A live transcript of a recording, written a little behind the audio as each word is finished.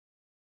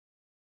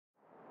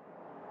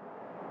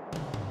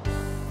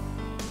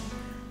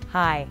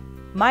Hi,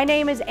 my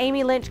name is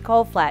Amy Lynch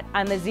Coleflat.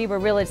 I'm the Zebra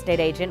Real Estate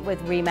Agent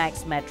with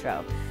RE/MAX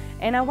Metro.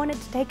 And I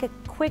wanted to take a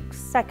quick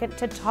second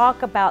to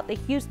talk about the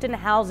Houston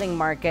housing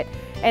market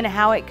and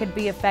how it could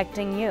be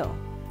affecting you.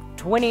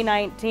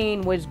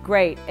 2019 was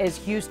great, as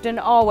Houston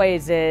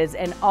always is,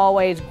 and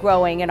always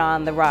growing and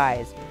on the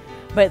rise.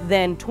 But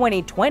then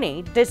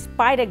 2020,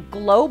 despite a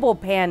global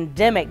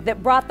pandemic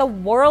that brought the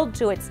world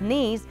to its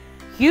knees,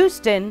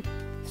 Houston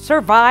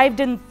survived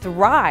and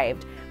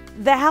thrived.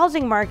 The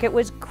housing market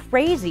was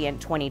crazy in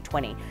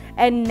 2020,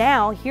 and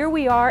now here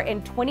we are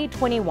in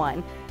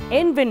 2021.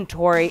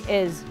 Inventory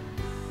is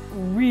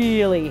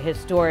really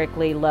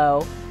historically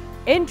low.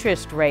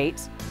 Interest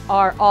rates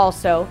are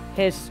also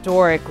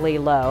historically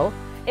low.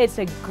 It's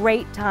a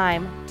great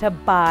time to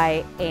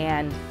buy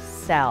and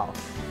sell.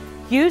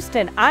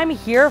 Houston, I'm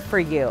here for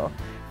you.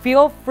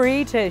 Feel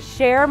free to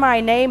share my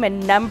name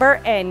and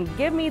number and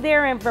give me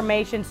their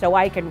information so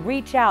I can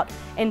reach out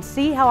and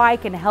see how I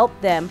can help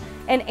them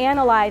and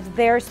analyze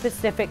their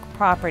specific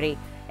property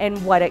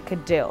and what it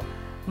could do.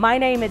 My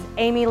name is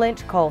Amy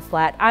Lynch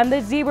Coleflat. I'm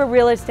the Zebra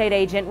Real Estate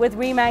Agent with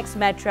RE/MAX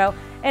Metro,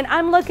 and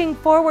I'm looking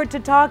forward to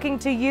talking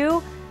to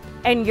you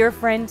and your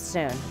friends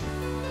soon.